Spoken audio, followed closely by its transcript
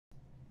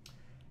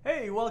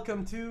Hey,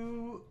 welcome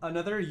to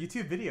another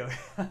YouTube video.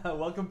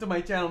 Welcome to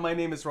my channel. My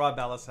name is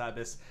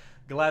Balasabas.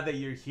 Glad that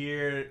you're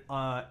here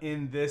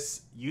in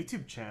this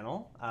YouTube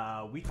channel.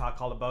 We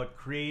talk all about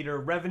creator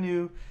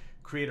revenue,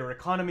 creator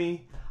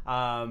economy,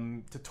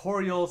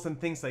 tutorials and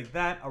things like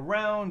that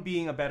around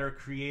being a better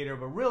creator,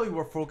 but really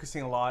we're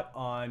focusing a lot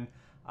on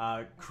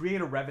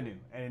creator revenue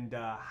and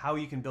how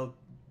you can build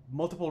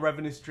multiple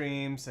revenue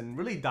streams and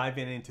really dive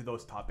into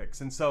those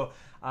topics. And so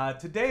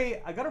today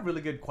I got a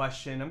really good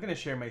question. I'm going to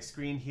share my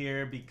screen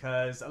here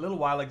because a little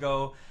while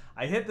ago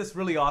I hit this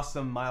really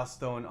awesome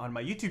milestone on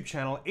my YouTube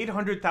channel,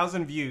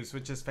 800,000 views,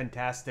 which is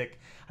fantastic.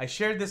 I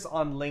shared this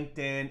on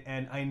LinkedIn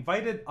and I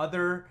invited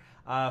other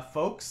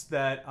folks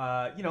that,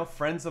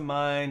 friends of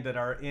mine that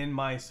are in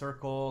my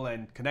circle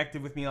and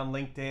connected with me on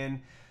LinkedIn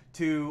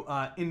to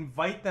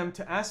invite them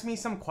to ask me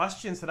some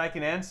questions that I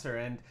can answer.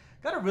 And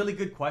got a really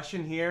good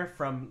question here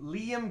from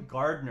Liam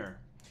Gardner.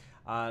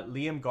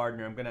 Liam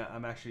Gardner,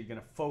 I'm actually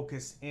gonna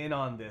focus in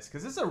on this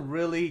because this is a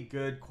really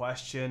good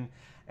question,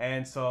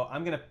 and so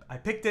I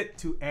picked it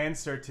to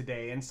answer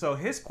today. And so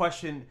his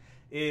question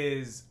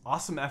is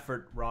awesome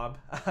effort, Rob.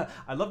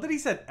 I love that he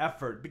said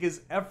effort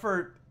because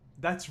effort,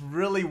 that's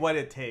really what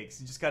it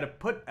takes. You just got to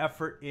put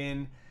effort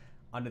in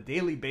on a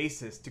daily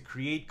basis to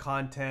create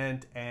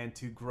content and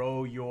to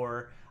grow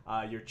your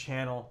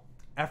channel.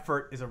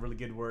 Effort is a really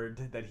good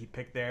word that he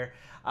picked there.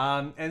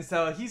 And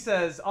so he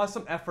says,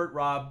 awesome effort,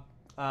 Rob.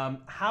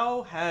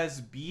 How has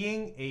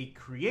being a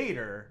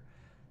creator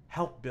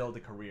helped build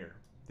a career?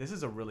 This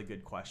is a really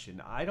good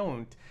question. I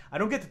don't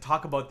get to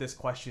talk about this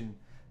question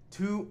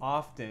too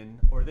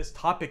often, or this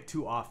topic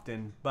too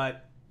often,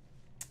 but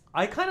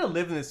I kind of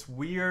live in this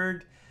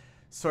weird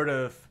sort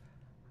of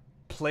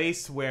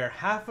place where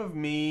half of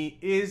me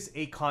is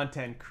a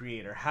content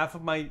creator. Half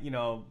of my,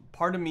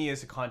 part of me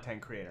is a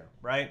content creator,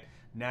 right?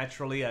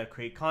 Naturally, I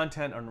create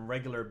content on a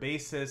regular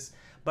basis,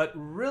 but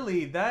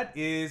really that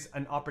is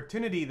an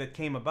opportunity that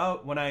came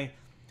about when I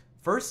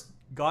first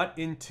got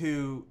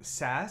into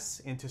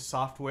SaaS, into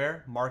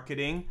software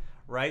marketing,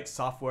 right?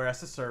 Software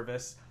as a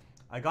service.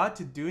 I got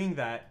to doing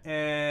that,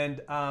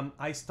 and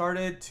I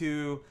started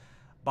to,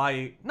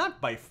 not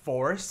by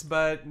force,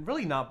 but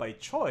really not by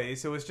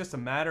choice. It was just a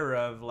matter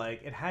of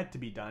like, it had to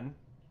be done.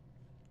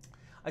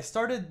 I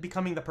started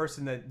becoming the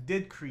person that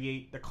did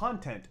create the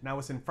content, and I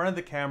was in front of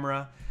the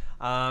camera.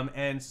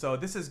 And so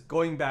this is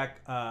going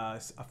back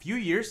a few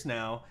years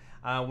now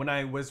when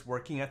I was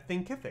working at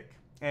Thinkific.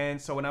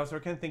 And so when I was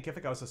working at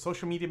Thinkific, I was a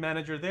social media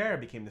manager there. I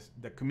became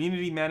the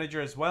community manager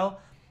as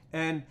well.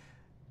 And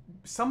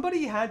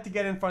somebody had to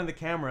get in front of the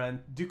camera and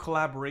do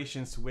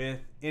collaborations with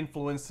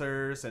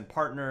influencers and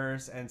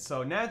partners. And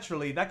so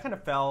naturally, that kind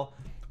of fell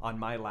on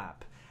my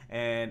lap.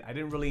 And I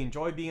didn't really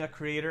enjoy being a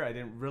creator. I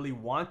didn't really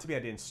want to be. I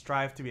didn't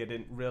strive to be. I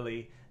didn't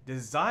really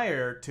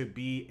desire to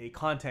be a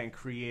content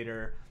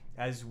creator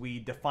as we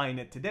define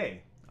it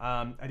today.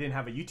 I didn't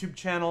have a YouTube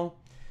channel,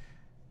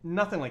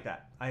 nothing like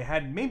that. I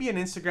had maybe an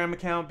Instagram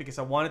account because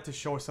I wanted to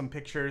show some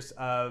pictures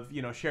of,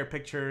 share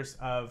pictures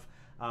of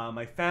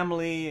my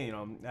family,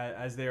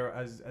 as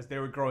they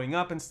were growing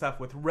up and stuff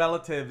with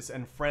relatives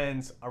and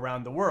friends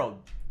around the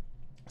world.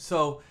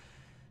 So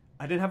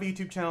I didn't have a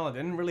YouTube channel.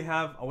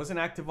 I wasn't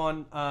active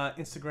on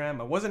Instagram.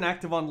 I wasn't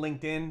active on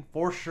LinkedIn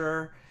for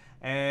sure.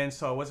 And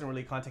so I wasn't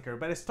really a content creator,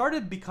 but I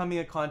started becoming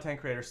a content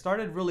creator,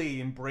 started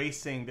really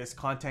embracing this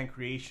content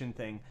creation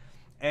thing.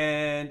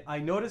 And I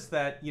noticed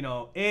that,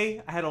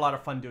 I had a lot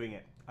of fun doing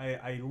it.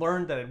 I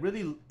learned that I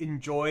really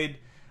enjoyed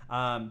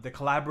the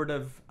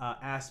collaborative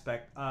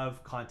aspect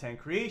of content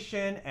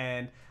creation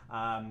and,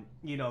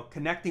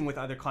 connecting with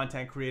other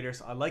content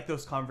creators. I like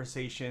those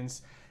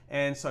conversations.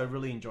 And so I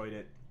really enjoyed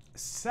it.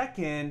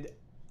 Second,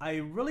 I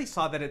really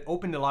saw that it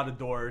opened a lot of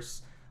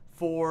doors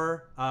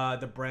for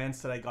the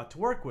brands that I got to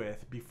work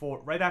with.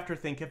 Right after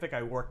Thinkific,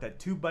 I worked at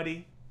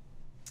TubeBuddy.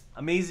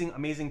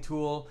 Amazing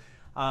tool,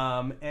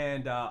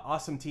 and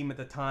awesome team at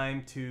the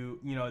time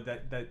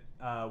that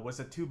was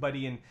at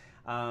TubeBuddy. And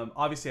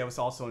obviously I was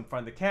also in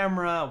front of the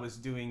camera. I was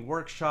doing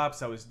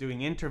workshops, I was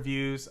doing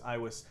interviews, I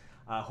was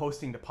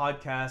hosting the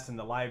podcast and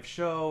the live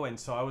show. And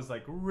so I was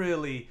like,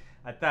 really,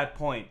 at that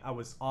point, I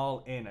was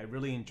all in. I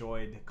really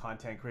enjoyed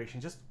content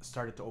creation, just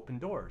started to open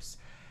doors.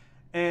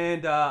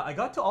 And I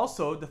got to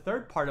also, the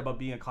third part about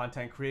being a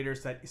content creator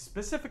is that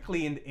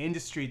specifically in the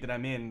industry that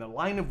I'm in, the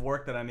line of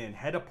work that I'm in,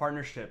 head of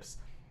partnerships,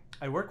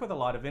 I work with a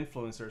lot of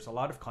influencers, a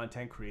lot of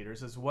content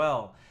creators as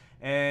well.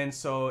 And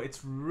so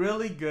it's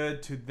really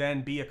good to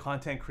then be a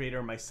content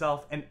creator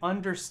myself and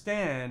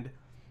understand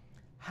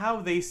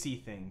how they see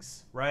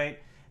things, right?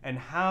 And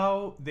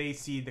how they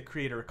see the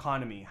creator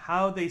economy,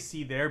 how they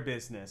see their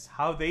business,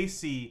 how they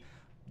see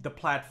the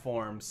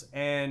platforms,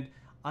 and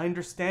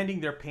understanding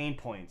their pain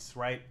points,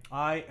 right?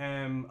 I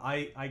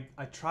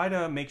try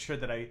to make sure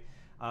that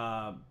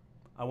I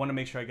want to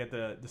make sure I get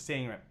the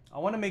saying right. I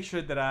want to make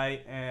sure that I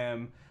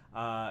am,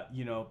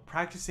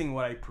 practicing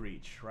what I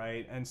preach,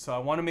 right? And so I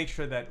want to make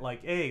sure that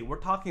like, hey, we're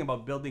talking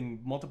about building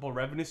multiple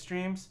revenue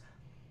streams.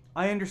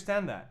 I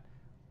understand that.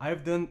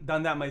 I've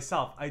done that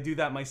myself. I do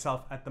that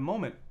myself at the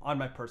moment on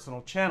my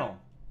personal channel.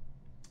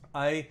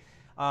 One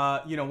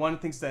of the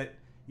things that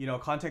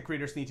content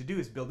creators need to do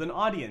is build an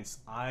audience.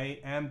 I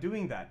am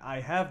doing that. I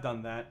have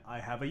done that. I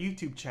have a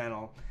YouTube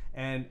channel,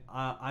 and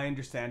I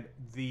understand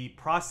the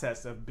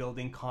process of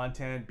building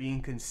content,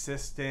 being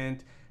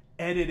consistent,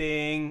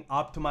 editing,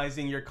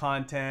 optimizing your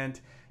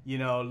content.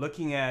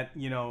 Looking at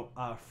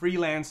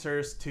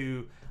freelancers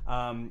to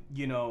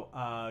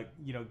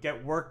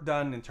get work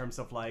done in terms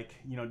of like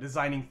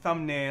designing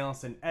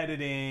thumbnails and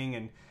editing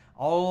and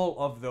all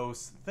of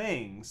those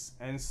things.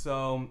 And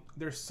so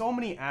there's so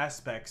many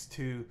aspects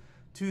to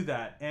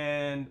that,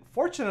 and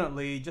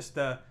fortunately just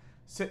the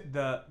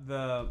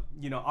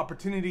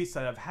opportunities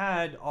that I've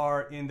had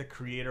are in the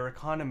creator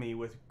economy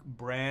with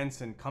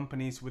brands and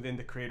companies within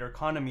the creator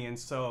economy. And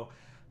so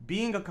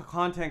being a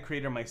content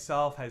creator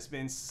myself has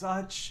been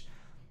such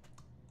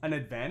an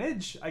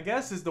advantage, I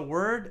guess is the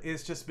word.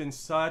 It's just been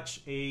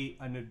such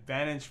an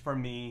advantage for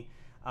me,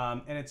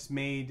 and it's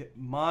made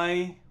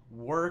my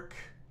work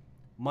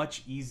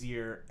much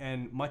easier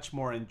and much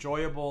more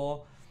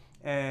enjoyable,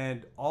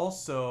 and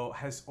also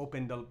has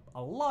opened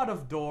a lot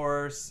of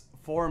doors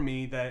for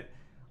me that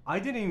I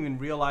didn't even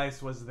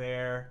realize was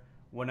there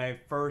when I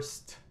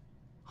first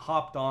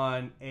hopped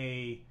on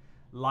a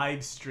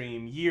live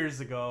stream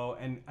years ago,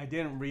 and I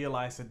didn't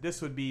realize that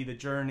this would be the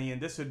journey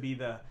and this would be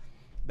the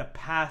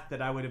path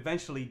that I would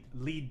eventually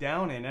lead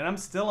down in. And I'm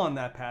still on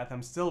that path.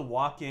 I'm still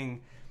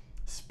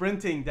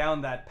sprinting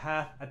down that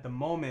path at the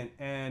moment,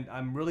 and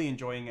I'm really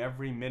enjoying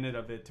every minute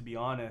of it, to be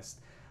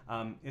honest.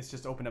 It's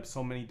just opened up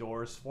so many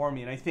doors for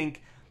me, and I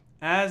think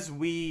as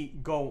we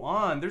go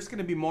on, there's going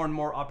to be more and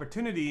more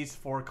opportunities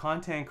for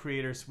content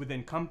creators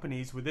within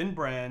companies, within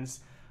brands.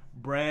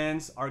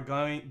 Brands are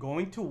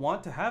going to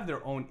want to have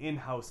their own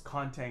in-house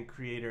content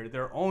creator,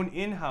 their own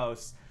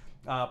in-house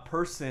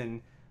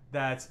person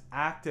that's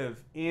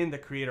active in the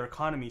creator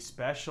economy,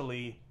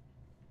 especially,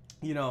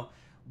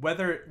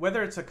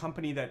 whether it's a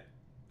company that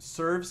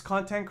serves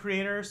content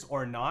creators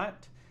or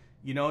not.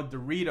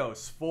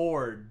 Doritos,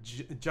 Ford,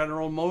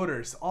 General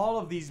Motors, all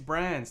of these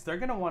brands, they're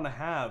going to want to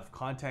have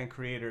content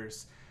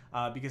creators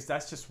because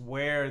that's just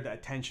where the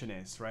attention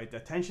is, right? The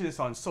attention is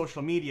on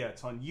social media.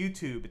 It's on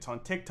YouTube. It's on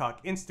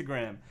TikTok,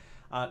 Instagram,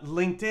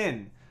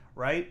 LinkedIn,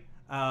 right?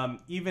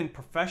 Even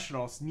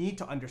professionals need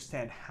to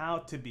understand how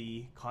to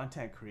be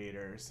content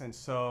creators. And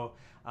so,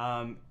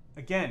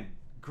 again,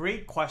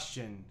 great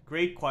question.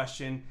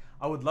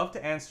 I would love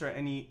to answer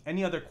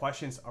any other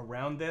questions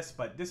around this,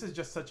 but this is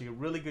just such a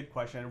really good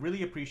question. I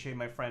really appreciate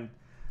my friend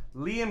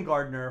Liam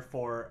Gardner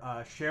for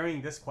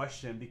sharing this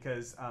question,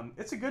 because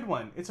it's a good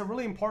one. It's a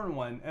really important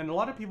one, and a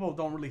lot of people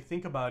don't really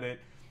think about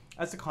it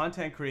as a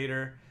content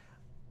creator.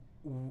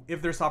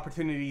 If there's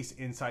opportunities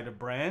inside of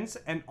brands,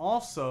 and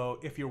also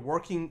if you're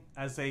working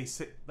as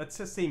let's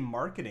just say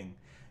marketing.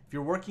 If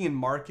you're working in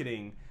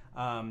marketing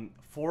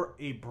for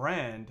a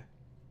brand,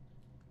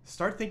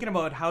 start thinking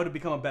about how to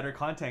become a better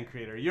content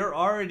creator. You're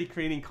already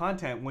creating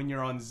content when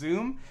you're on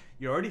Zoom.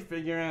 You're already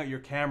figuring out your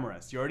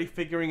cameras. You're already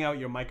figuring out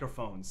your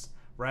microphones,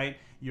 right?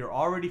 You're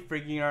already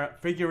figuring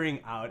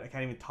out, I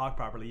can't even talk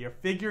properly. You're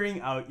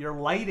figuring out your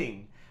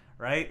lighting,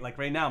 right? Like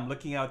right now, I'm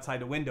looking outside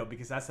the window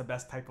because that's the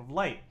best type of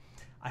light.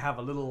 I have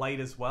a little light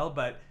as well,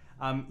 but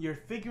you're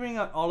figuring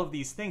out all of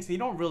these things. You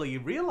don't really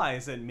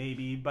realize it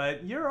maybe,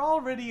 but you're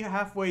already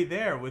halfway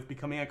there with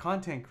becoming a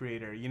content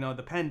creator.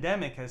 The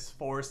pandemic has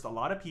forced a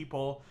lot of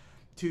people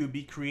to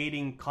be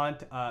creating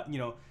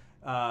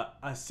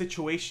a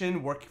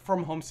situation, work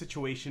from home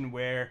situation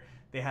where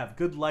they have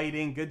good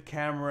lighting, good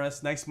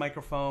cameras, nice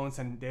microphones,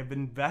 and they've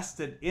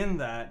invested in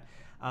that.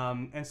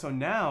 And so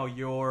now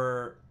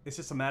it's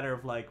just a matter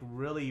of like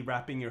really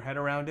wrapping your head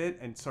around it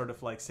and sort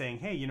of like saying,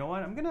 hey, you know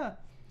what? I'm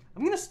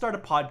gonna start a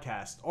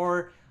podcast,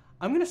 or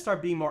I'm gonna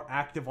start being more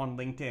active on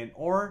LinkedIn,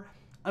 or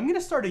I'm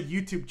gonna start a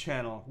YouTube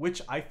channel, which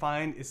I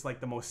find is like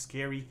the most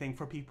scary thing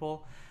for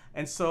people.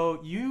 And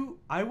so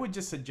I would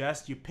just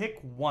suggest you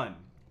pick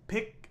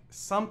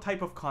some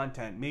type of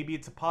content. Maybe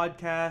it's a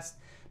podcast,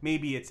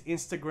 maybe it's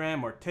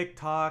Instagram or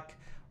TikTok,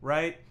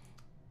 right?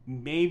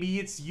 Maybe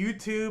it's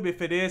YouTube.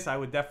 If it is, I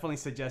would definitely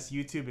suggest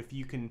YouTube.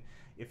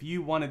 If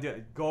you want to do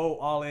it, go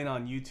all in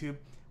on YouTube,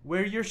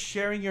 where you're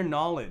sharing your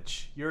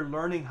knowledge. You're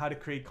learning how to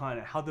create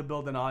content, how to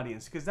build an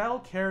audience, because that'll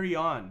carry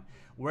on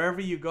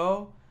wherever you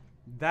go.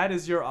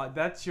 That's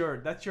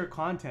your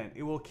content.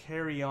 It will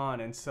carry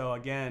on. And so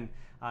again,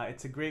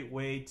 it's a great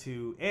way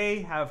to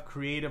have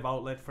creative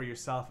outlet for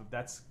yourself if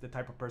that's the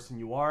type of person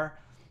you are,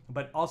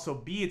 but also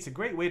B, it's a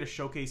great way to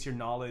showcase your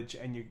knowledge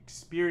and your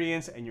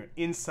experience and your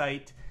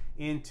insight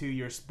into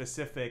your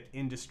specific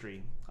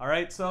industry. All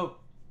right, so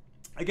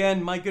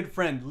again, my good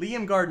friend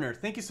Liam Gardner,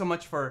 thank you so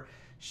much for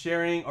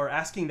sharing or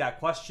asking that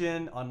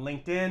question on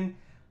LinkedIn.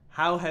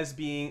 How has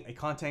being a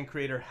content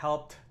creator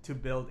helped to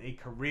build a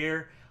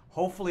career?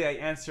 Hopefully I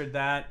answered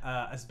that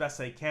as best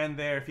I can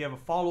there. If you have a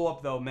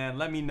follow-up though, man,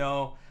 let me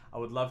know. I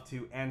would love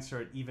to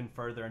answer it even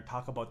further and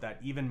talk about that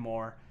even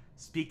more.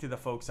 Speak to the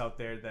folks out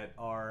there that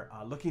are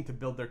looking to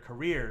build their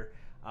career,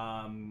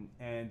 and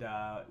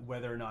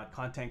whether or not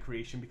content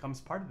creation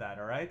becomes part of that.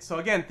 All right. So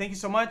again, thank you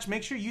so much.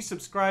 Make sure you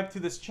subscribe to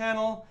this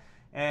channel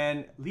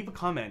and leave a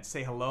comment.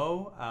 Say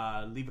hello,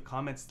 leave a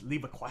comment,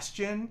 leave a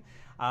question.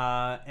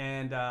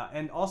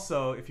 And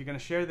also, if you're gonna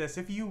share this,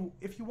 if you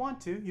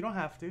want to, you don't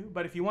have to,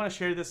 but if you want to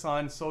share this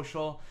on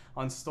social,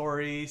 on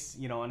stories,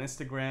 you know, on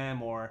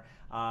Instagram or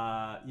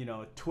you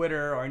know,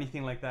 Twitter or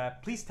anything like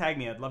that, please tag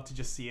me. I'd love to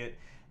just see it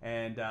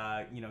and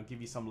you know,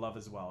 give you some love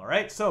as well. All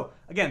right. So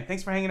again,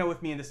 thanks for hanging out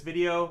with me in this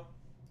video.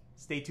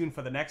 Stay tuned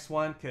for the next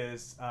one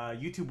because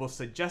YouTube will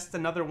suggest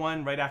another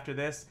one right after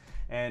this,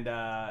 and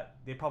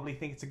they probably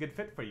think it's a good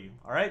fit for you.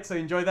 All right. So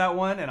enjoy that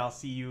one, and I'll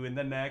see you in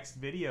the next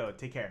video.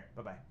 Take care.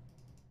 Bye bye.